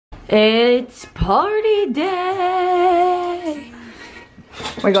It's party day.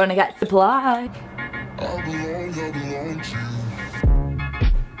 We're going to get supply. I belong to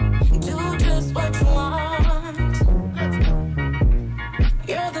you. Do just what you want.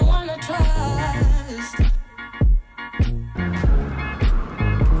 You're the one I trust.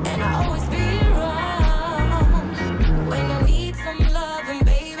 And I'll always be around when I need some loving,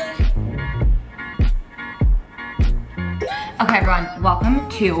 baby. Okay everyone, welcome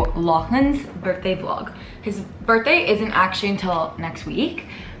to Lachlan's birthday vlog. His birthday isn't actually until next week,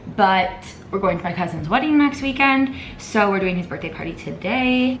 but we're going to my cousin's wedding next weekend, so we're doing his birthday party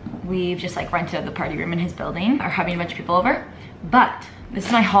today. We've just like rented the party room in his building, are having a bunch of people over, but this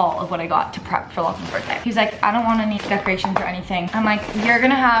is my haul of what I got to prep for Lachlan's birthday. He's like, I don't want any decorations or anything. I'm like, you're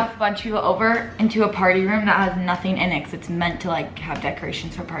gonna have a bunch of people over into a party room that has nothing in it because it's meant to like have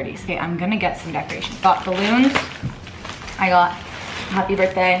decorations for parties. Okay, I'm gonna get some decorations. Got balloons. I got happy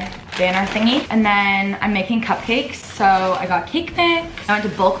birthday banner thingy, and then I'm making cupcakes, so I got cake mix. I went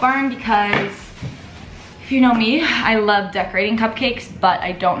to Bulk Barn because if you know me, I love decorating cupcakes, but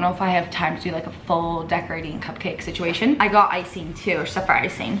I don't know if I have time to do like a full decorating cupcake situation. I got icing too, or stuff for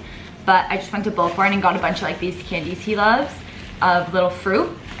icing, but I just went to Bulk Barn and got a bunch of like these candies he loves of little fruit,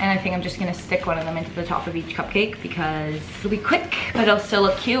 and I think I'm just gonna stick one of them into the top of each cupcake because it'll be quick, but it'll still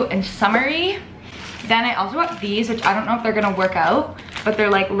look cute and summery. Then I also got these, which I don't know if they're gonna work out, but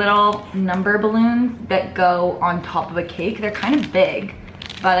they're like little number balloons that go on top of a cake. They're kind of big,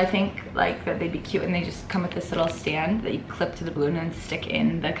 but I think like that they'd be cute, and they just come with this little stand that you clip to the balloon and stick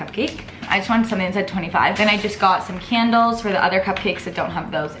in the cupcake. I just wanted something that said 25. Then I just got some candles for the other cupcakes that don't have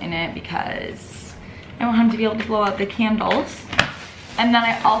those in it because I want him to be able to blow out the candles. And then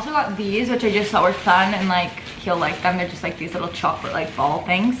I also got these, which I just thought were fun, and like he'll like them. They're just like these little chocolate like ball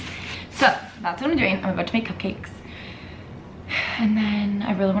things. So that's what I'm doing. I'm about to make cupcakes. And then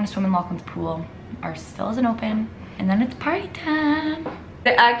I really want to swim in Lachlan's pool. Ours still isn't open. And then it's party time.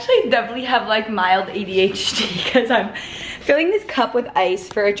 I actually definitely have like mild ADHD because I'm filling this cup with ice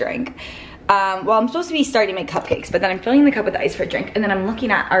for a drink. Well, I'm supposed to be starting my cupcakes, but then I'm filling the cup with ice for a drink, and then I'm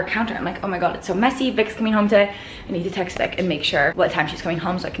looking at our counter. I'm like, oh my god, it's so messy. Vic's coming home today. I need to text Vic and make sure what time she's coming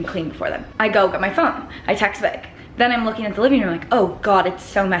home so I can clean before then. I go get my phone. I text Vic. Then I'm looking at the living room like, oh god, it's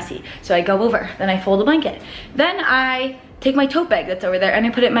so messy. So I go over, then I fold a blanket. Then I take my tote bag that's over there and I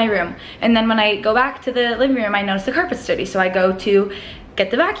put it in my room. And then when I go back to the living room, I notice the carpet's dirty. So I go to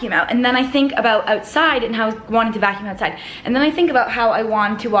get the vacuum out. And then I think about outside and how I wanted to vacuum outside. And then I think about how I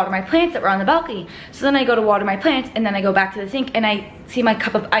wanted to water my plants that were on the balcony. So then I go to water my plants, and then I go back to the sink and I see my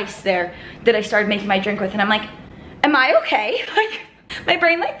cup of ice there that I started making my drink with. And I'm like, am I okay? Like, my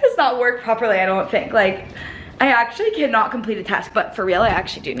brain like does not work properly, I don't think. Like, I actually cannot complete a task, but for real, I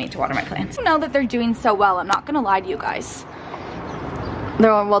actually do need to water my plants. I know that they're doing so well. I'm not gonna lie to you guys.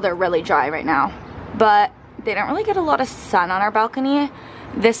 They're really dry right now, but they don't really get a lot of sun on our balcony.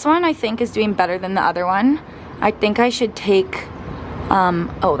 This one I think is doing better than the other one. I think I should take,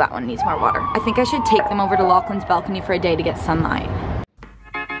 oh, that one needs more water. I think I should take them over to Lachlan's balcony for a day to get sunlight.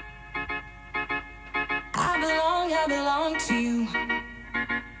 I belong to you.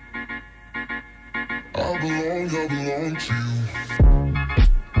 I belong to you.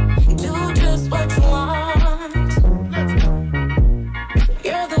 Do just what you want.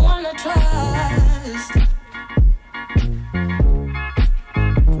 You're the one I trust.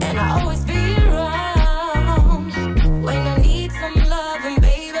 And I'll always be around when I need some loving,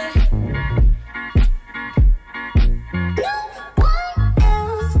 baby. No one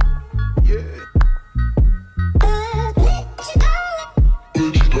else. Yeah. Let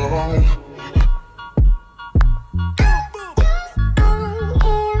you down.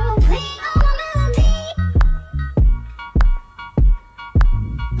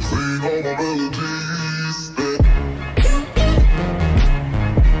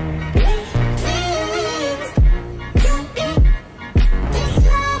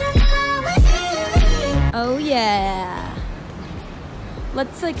 Oh yeah.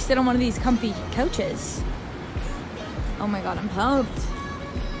 Let's like sit on one of these comfy couches. Oh my god, I'm pumped.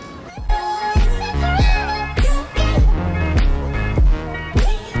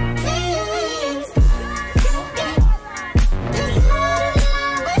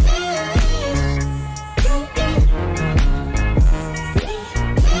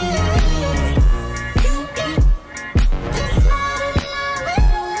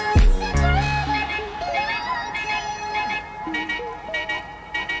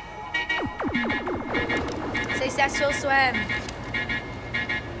 Successful swim.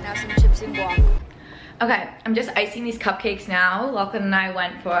 Now some chips and guac. Okay, I'm just icing these cupcakes now. Lachlan and I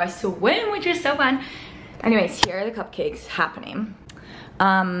went for a swim, which was so fun. Anyways, here are the cupcakes happening.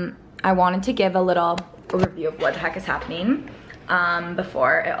 I wanted to give a little overview of what the heck is happening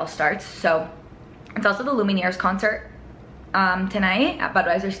before it all starts. So it's also the Lumineers concert tonight at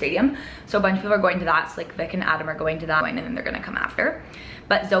Budweiser Stadium. So a bunch of people are going to that. So like Vic and Adam are going to that, and then they're gonna come after.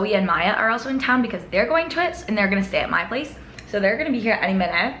 But Zoe and Maya are also in town because they're going to it, and they're gonna stay at my place. So they're gonna be here any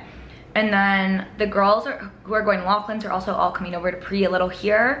minute. And then the girls who are going to Lachlan's are also all coming over to pre a little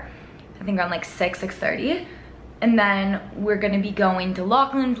here. I think around like 6:30. And then we're gonna be going to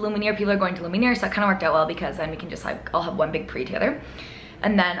Lachlan's. Lumineer people are going to Lumineer, so that kind of worked out well because then we can just like all have one big pre together.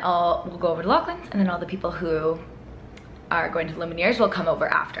 And then we'll go over to Lachlan's, and then all the people who are going to Lumineers will come over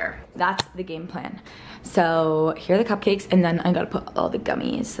after. That's the game plan. So here are the cupcakes, and then I gotta put all the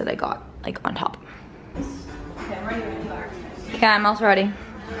gummies that I got like on top. Okay, I'm ready when you are. Okay, I'm also ready.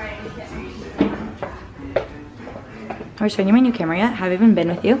 Are we showing you my new camera yet? Have I even been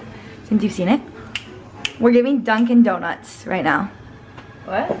with you since you've seen it? We're giving Dunkin' Donuts right now.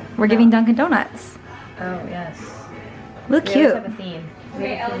 What? We're giving Dunkin' Donuts. Oh, yes. Look cute. Have a theme.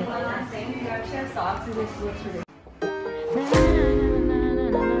 Wait, Ellie, one last thing. You actually have socks, so this looks really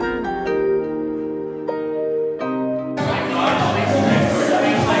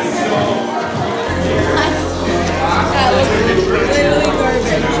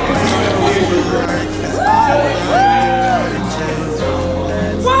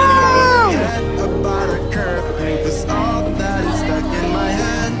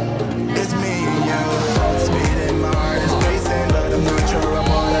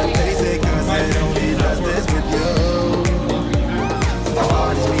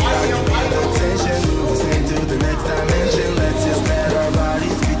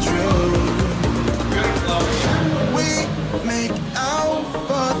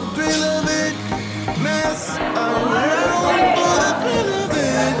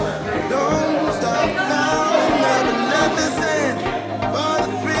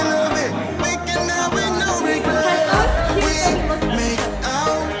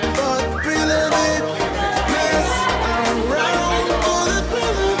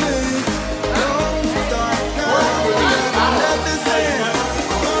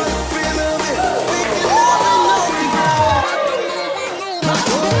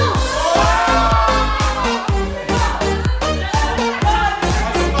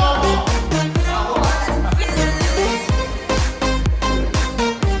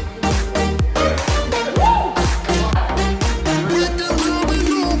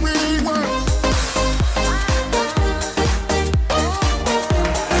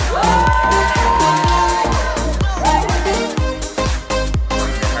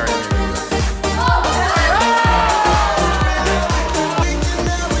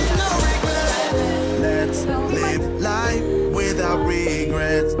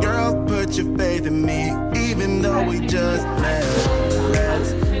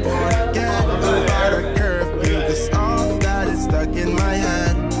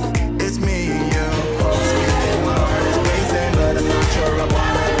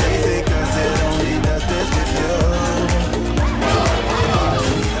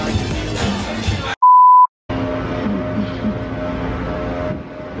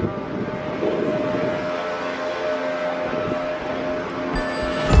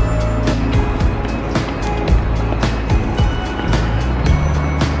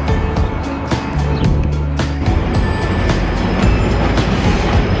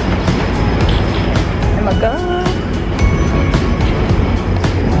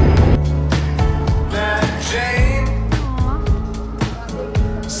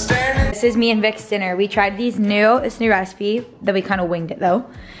This is me and Vic's dinner. We tried this new recipe that we kind of winged it though.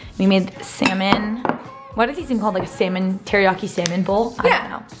 We made salmon. What are these things called? Like a salmon, teriyaki salmon bowl? I don't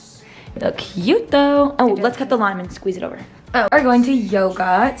know. They look cute though. Oh, let's cut the lime and squeeze it over. Oh. We're going to yoga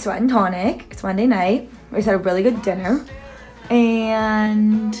at Sweat and Tonic. It's Monday night. We just had a really good dinner.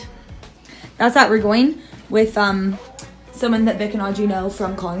 And that's that. We're going with someone that Vic and Audrey know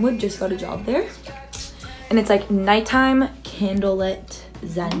from Collingwood. Just got a job there. And it's like nighttime candlelit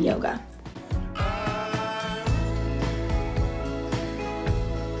Zen yoga.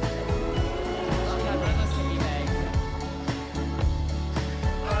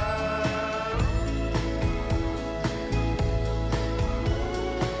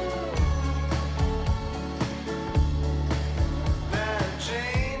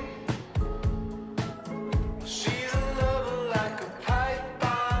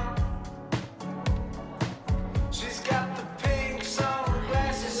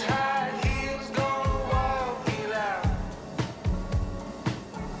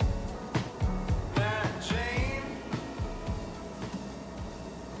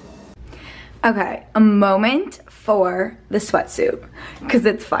 Okay, a moment for the sweatsuit. because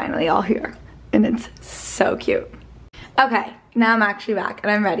it's finally all here and it's so cute. Okay, now I'm actually back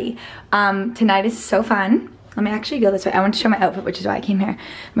and I'm ready. Tonight is so fun. Let me actually go this way. I want to show my outfit, which is why I came here. I'm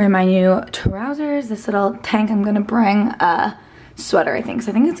wearing my new trousers, this little tank. I'm gonna bring a sweater, I think.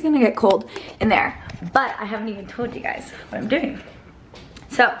 So I think it's gonna get cold in there. But I haven't even told you guys what I'm doing.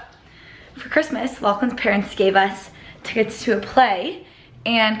 So, for Christmas, Lachlan's parents gave us tickets to a play.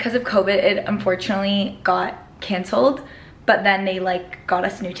 And because of COVID, it unfortunately got canceled. But then they like got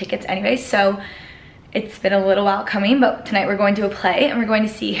us new tickets anyway. So it's been a little while coming, but tonight we're going to a play and we're going to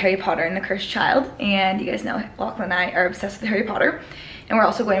see Harry Potter and the Cursed Child. And you guys know Lachlan and I are obsessed with Harry Potter. And we're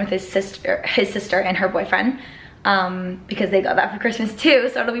also going with his sister and her boyfriend because they got that for Christmas too.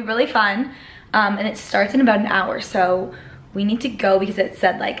 So it'll be really fun. And it starts in about an hour. So we need to go because it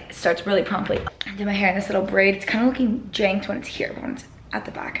said like it starts really promptly. I did my hair in this little braid. It's kind of looking janked when it's here, but when it's at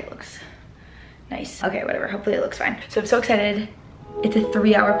the back, it looks nice. Okay, whatever, hopefully it looks fine. So I'm so excited. It's a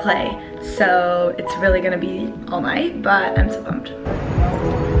 3-hour play, so it's really gonna be all night, but I'm so pumped.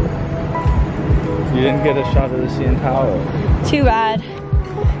 You didn't get a shot of the CN Tower. Too bad.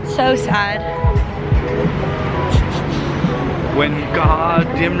 So sad.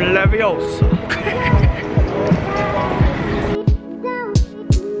 Wingardium Leviosa.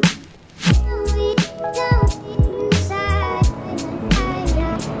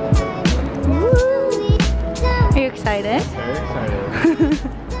 Excited? Very excited.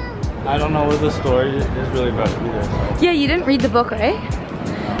 I don't know what the story is really about either. So. Yeah, you didn't read the book, right?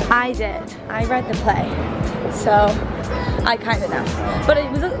 I did. I read the play. So, I kind of know. But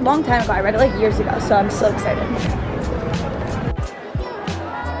it was a long time ago. I read it like years ago, so I'm so excited.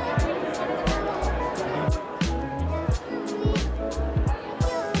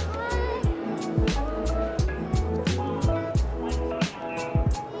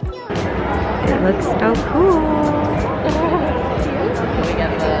 It looks so cool.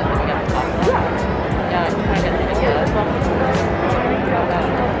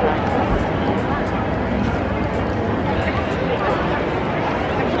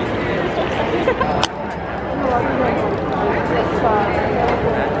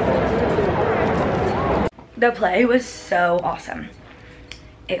 The play was so awesome.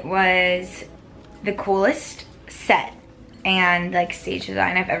 It was the coolest set and like stage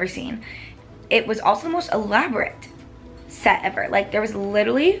design I've ever seen. It was also the most elaborate set ever. Like there was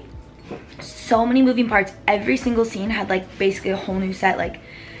literally so many moving parts. Every single scene had like basically a whole new set, like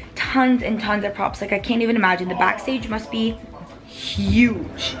tons and tons of props. Like I can't even imagine. The backstage must be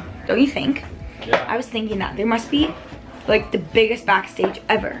huge, don't you think? Yeah. I was thinking that there must be like the biggest backstage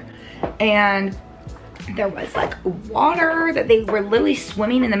ever. And there was like water that they were literally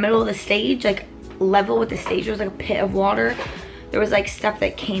swimming in the middle of the stage, like level with the stage. There was like a pit of water. There was like stuff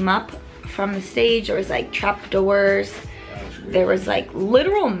that came up from the stage. There was like trap doors. There was like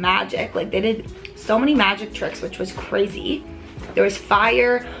literal magic. Like they did so many magic tricks, which was crazy. There was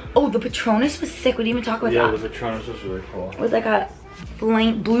fire. Oh, the Patronus was sick. We didn't even talk about that. Yeah, the Patronus was really cool. It was like a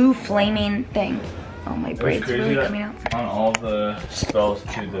blue flaming thing. Oh, my braids are really coming out. On all the spells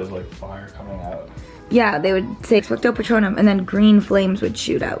too, there's like fire coming out. Yeah, they would say Expecto Patronum and then green flames would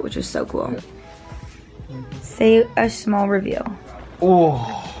shoot out, which was so cool. Yeah. Say a small reveal.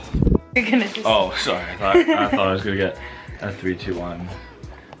 Oh. You're gonna just... Oh, sorry. I thought I was gonna get a 3, 2, 1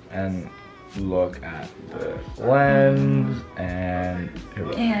 and look at the lens and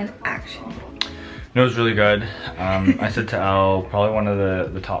action. It was really good. I said to Elle, probably one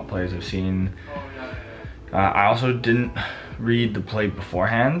of the top plays I've seen. I also didn't read the play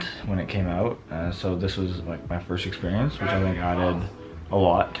beforehand when it came out, so this was like my first experience, which I think added a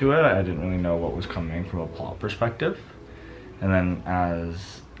lot to it. I didn't really know what was coming from a plot perspective. And then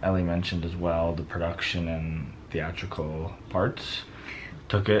as Ellie mentioned as well, the production and theatrical parts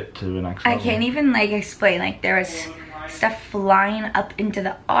took it to the next level. I can't even like explain, like there was stuff flying up into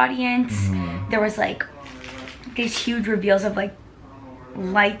the audience. There was like these huge reveals of like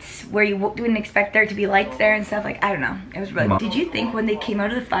lights where you wouldn't expect there to be lights there and stuff. Like I don't know, it was really did you think when they came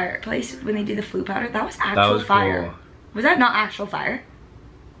out of the fireplace when they do the flue powder that was actual fire? Cool. Was that not actual fire?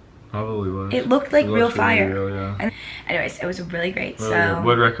 Probably was. It looked like real fire. Real, yeah. And anyways, it was really great. Really so good.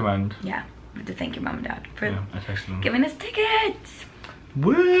 Would recommend. Yeah, to thank your mom and dad for I texted them. giving us tickets.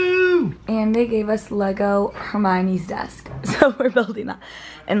 Woo! And they gave us Lego Hermione's desk, so we're building that.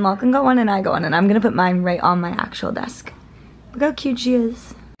 And Lachlan got one and I got one, and I'm gonna put mine right on my actual desk. Look how cute she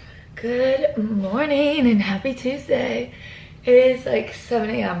is. Good morning and happy Tuesday. It is like 7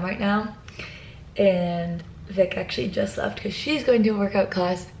 a.m. right now, and Vic actually just left because she's going to a workout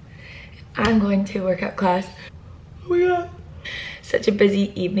class. I'm going to a workout class. We got such a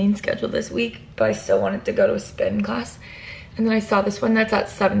busy evening schedule this week, but I still wanted to go to a spin class. And then I saw this one that's at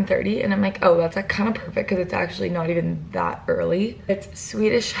 7:30 and I'm like, oh, that's like kind of perfect because it's actually not even that early. It's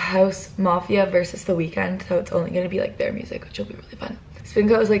Swedish House Mafia versus The Weeknd, so it's only gonna be like their music, which will be really fun.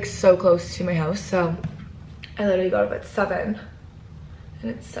 Spinco is like so close to my house, so I literally got up at 7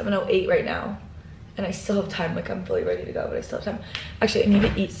 and it's 7:08 right now. And I still have time, like I'm fully ready to go, but I still have time. Actually, I need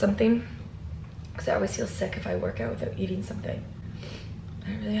to eat something because I always feel sick if I work out without eating something. I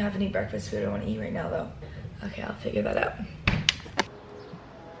don't really have any breakfast food I want to eat right now though. Okay, I'll figure that out.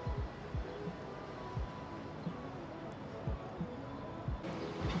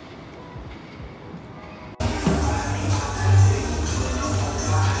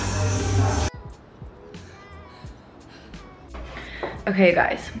 Okay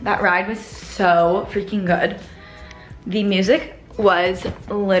guys, that ride was so freaking good. The music was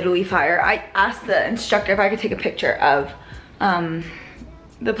literally fire. I asked the instructor if I could take a picture of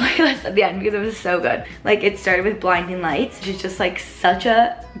the playlist at the end because it was so good. Like it started with Blinding Lights, which is just like such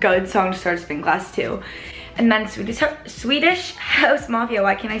a good song to start a spin class too. And then Swedish House Mafia,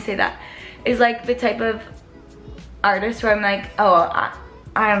 why can't I say that? Is like the type of artist where I'm like, oh,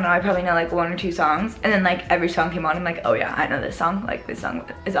 I don't know, I probably know like 1 or 2 songs, and then like every song came on, I'm like, oh yeah, I know this song, like this song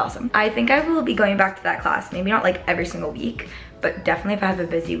is awesome. I think I will be going back to that class, maybe not like every single week, but definitely if I have a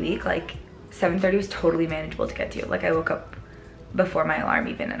busy week, like 7:30 was totally manageable to get to. Like I woke up before my alarm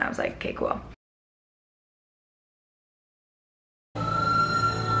even and I was like, okay, cool.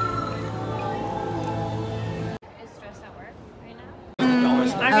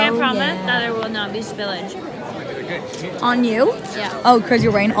 I can promise that there will not be spillage. On you? Yeah. Oh, because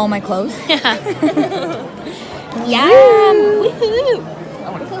you're wearing all my clothes? Yeah.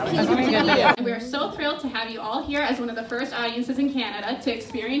 And we are so thrilled to have you all here as one of the first audiences in Canada to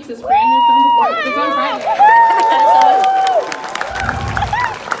experience this brand new film before it's on Friday.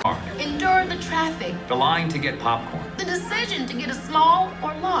 Endure the traffic, The line to get popcorn. the decision to get a small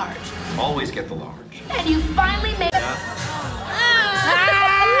or large, Always get the large. and you finally made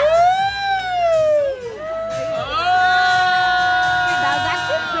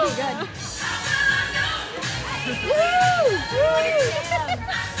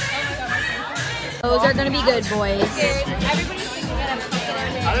Those are gonna be good, boys.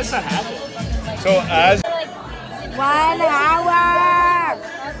 How does that happen? So as 1 hour!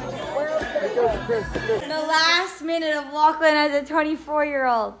 The last minute of Lachlan as a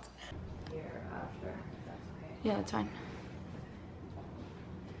 24-year-old. Yeah, that's fine.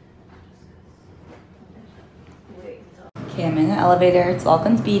 Okay, I'm in the elevator. It's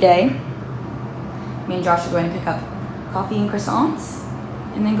Lachlan's B-Day. Me and Josh are going to pick up coffee and croissants.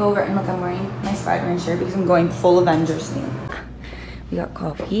 And then go over and look, I'm wearing my Spider-Man shirt because I'm going full Avengers theme. We got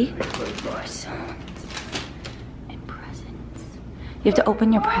coffee, croissants, and presents. You have to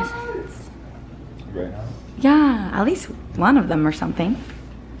open your presents. Right now? Yeah, at least one of them or something.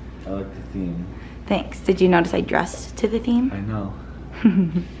 I like the theme. Thanks. Did you notice I dressed to the theme? I know.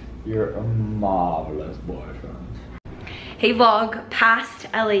 You're a marvelous boyfriend. Hey vlog, past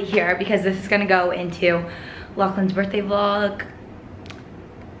LA here because this is gonna go into Lachlan's birthday vlog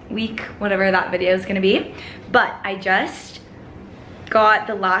week, whatever that video is gonna be. But I just got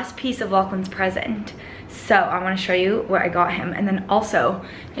the last piece of Lachlan's present. So I wanna show you what I got him. And then also,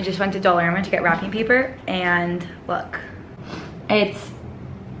 I just went to Dollarama to get wrapping paper and look. It's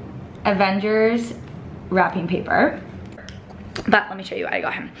Avengers wrapping paper. But let me show you what I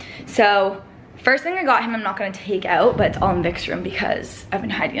got him. So, first thing I got him, I'm not gonna take out, but it's all in Vic's room because I've been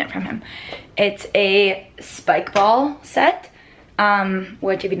hiding it from him. It's a spike ball set.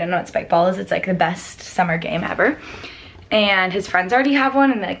 Which if you don't know what spike ball is, it's like the best summer game ever. And his friends already have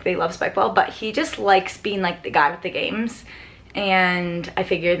one and like they love spike ball, but he just likes being like the guy with the games. And I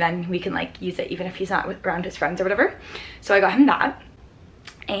figure then we can like use it even if he's not around his friends or whatever. So I got him that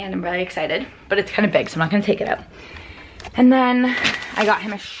and I'm really excited, but it's kind of big so I'm not gonna take it out. And then I got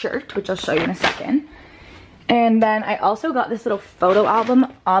him a shirt, which I'll show you in a second. And then I also got this little photo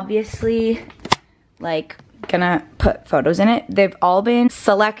album, obviously like gonna put photos in it. They've all been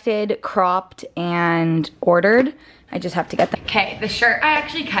selected, cropped, and ordered. I just have to get them. Okay, the shirt I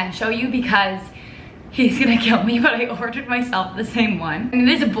actually can show you because he's gonna kill me, but I ordered myself the same one. And it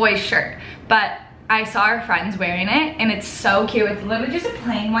is a boy's shirt, but I saw our friends wearing it and it's so cute. It's literally just a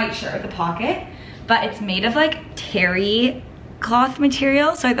plain white shirt with a pocket, but it's made of like terry cloth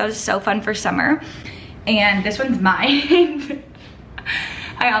material, so I thought it was so fun for summer. And this one's mine.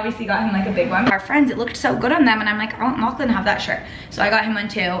 I obviously got him like a big one. Our friends, it looked so good on them and I'm like, I want Lachlan to have that shirt. So I got him one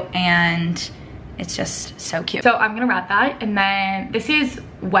too and it's just so cute. So I'm gonna wrap that and then this is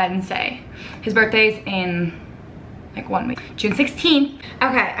Wednesday. His birthday's in like 1 week, June 16th.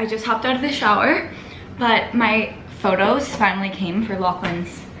 Okay, I just hopped out of the shower, but my photos finally came for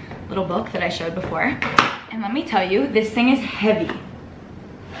Lachlan's little book that I showed before. And let me tell you, this thing is heavy.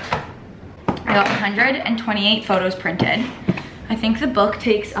 I got 128 photos printed. I think the book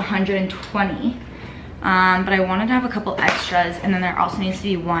takes 120, but I wanted to have a couple extras, and then there also needs to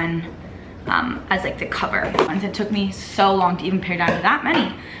be one as like the cover. And it took me so long to even pare down to that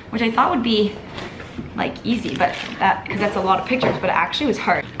many, which I thought would be like easy, but because that's a lot of pictures, but it actually was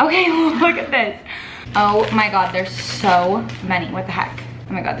hard. Okay, look at this. Oh my god, there's so many. What the heck?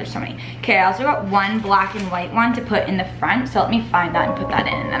 Oh my god, there's so many. Okay, I also got one black and white one to put in the front, so let me find that and put that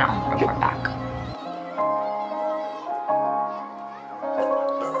in, and then I'll report back.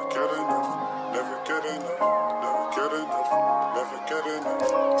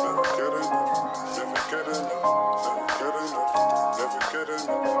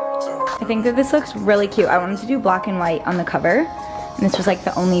 I think that this looks really cute. I wanted to do black and white on the cover, and this was like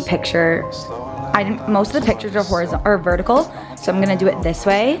the only picture. Most of the pictures are horizontal or vertical, so I'm gonna do it this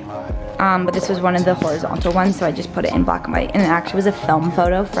way. But this was one of the horizontal ones, so I just put it in black and white. And it actually was a film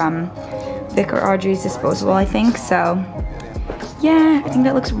photo from Vic or Audrey's disposable, I think. So yeah, I think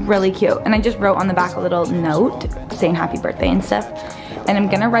that looks really cute. And I just wrote on the back a little note saying happy birthday and stuff. And I'm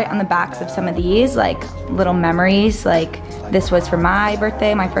gonna write on the backs of some of these like little memories, like this was for my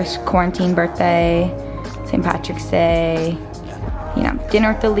birthday, my first quarantine birthday, St. Patrick's Day, you know,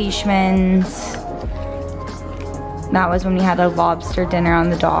 dinner with the Leach'S. That was when we had a lobster dinner on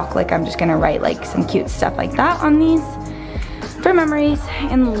the dock. Like, I'm just gonna write like some cute stuff like that on these for memories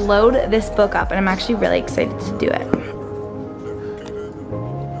and load this book up, and I'm actually really excited to do it.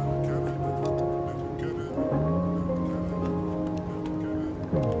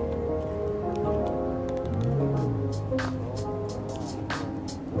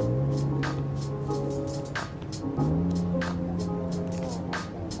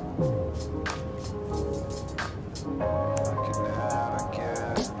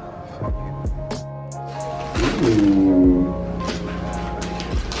 Ooh.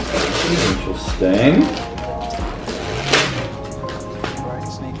 Interesting.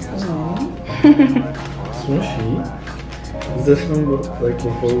 Sushi? Is this from like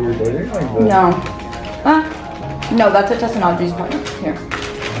before we were dating? Like No. No, that's a Tess and Audrey's partner. Here.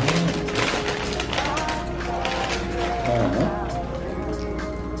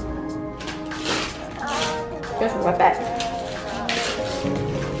 Just whip it.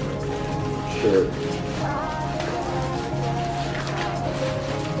 Sure.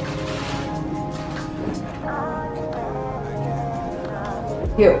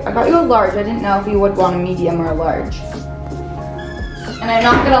 Here, I got you a large. I didn't know if you would want a medium or a large. And I'm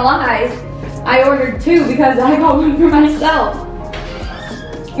not gonna lie, I ordered two because I got one for myself.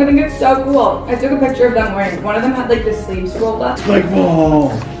 I think it's so cool. I took a picture of them wearing. One of them had like the sleeves rolled up. Spike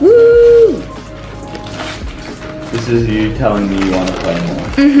ball! Woo! This is you telling me you want to play more.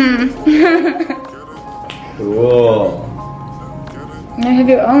 Mm-hmm. Cool. You have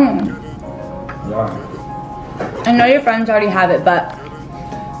your own. Yeah. I know your friends already have it, but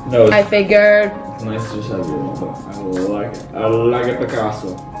No, I figured. it's nice to just have your own, but I like it. I like it, Picasso.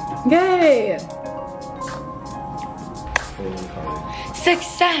 Yay!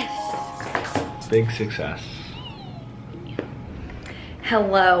 Success! Big success.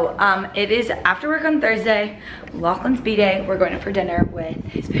 Hello, it is after work on Thursday, Lachlan's B-Day. We're going out for dinner with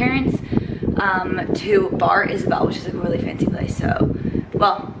his parents to Bar Isabel, which is like a really fancy place. So,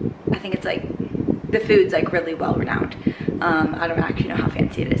 well, I think it's like, the food's like really well renowned. I don't actually know how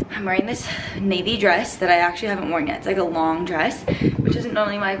fancy it is. I'm wearing this navy dress that I actually haven't worn yet. It's like a long dress, which isn't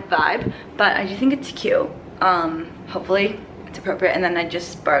normally my vibe, but I do think it's cute. Hopefully it's appropriate. And then I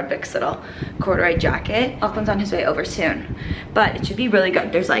just borrowed Vic's little corduroy jacket. Lachlan's on his way over soon, but it should be really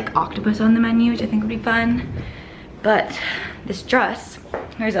good. There's like octopus on the menu, which I think would be fun. But this dress,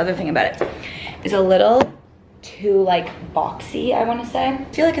 here's the other thing about it, is a little too like boxy, I want to say. I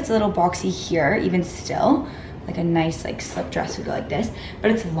feel like it's a little boxy here, even still. Like a nice like slip dress would go like this,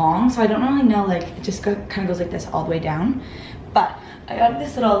 but it's long, so I don't really know, like it just kind of goes like this all the way down. But I got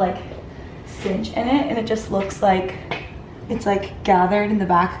this little like cinch in it, and it just looks like it's like gathered in the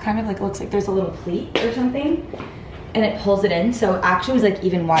back, kind of like, looks like there's a little pleat or something, and it pulls it in. So actually it was like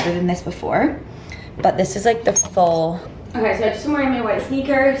even wider than this before, but this is like the full. Okay, so I just am wearing my white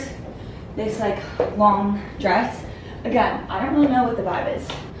sneakers, this like long dress. Again, I don't really know what the vibe is,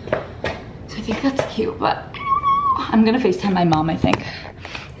 so I think that's cute, but I'm gonna FaceTime my mom, I think,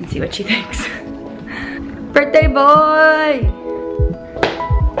 and see what she thinks. Birthday boy!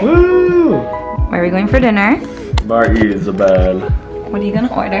 Woo! Where are we going for dinner? Bar Isabel. What are you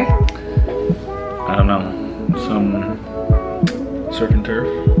gonna order? I don't know. Some surf and turf.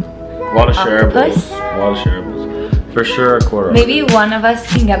 A lot of shareables. Octopus? A lot of shareables. For sure a quarter. Maybe one of us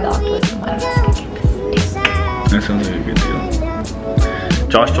can get the octopus and one of us can get the steak. That sounds like a good deal.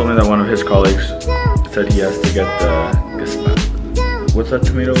 Josh told me that one of his colleagues said he has to get the gazpacho. What's that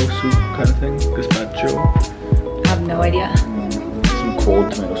tomato soup kind of thing? Gazpacho? I have no idea. Some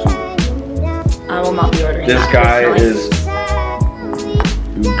cold tomato soup. I will not be ordering This that guy personally. is...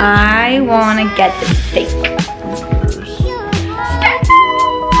 I want to get the steak.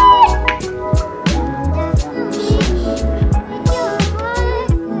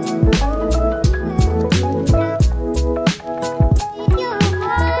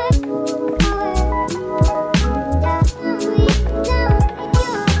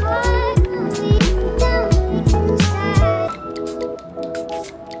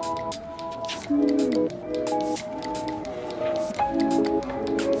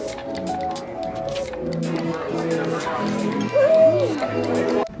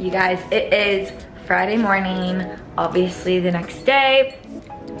 You guys, it is Friday morning, obviously the next day.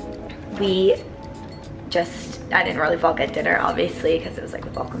 I didn't really vlog at dinner, obviously, because it was like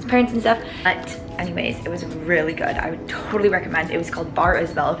with Lachlan's parents and stuff. But anyways, it was really good. I would totally recommend. It was called Bar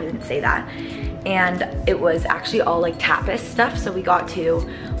Isabel, if I didn't say that. And it was actually all like tapas stuff. So we got to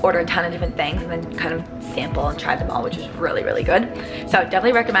order a ton of different things and then kind of sample and try them all, which was really, really good. So I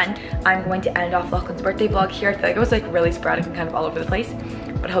definitely recommend. I'm going to end off Lachlan's birthday vlog here. I feel like it was like really sporadic and kind of all over the place.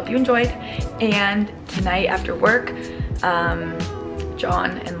 But I hope you enjoyed. And tonight after work,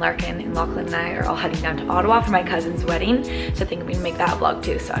 John and Larkin and Lachlan and I are all heading down to Ottawa for my cousin's wedding. So I think I'm gonna make that a vlog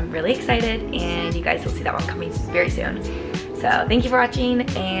too. So I'm really excited and you guys will see that one coming very soon. So thank you for watching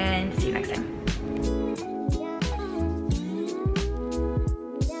and see you next time.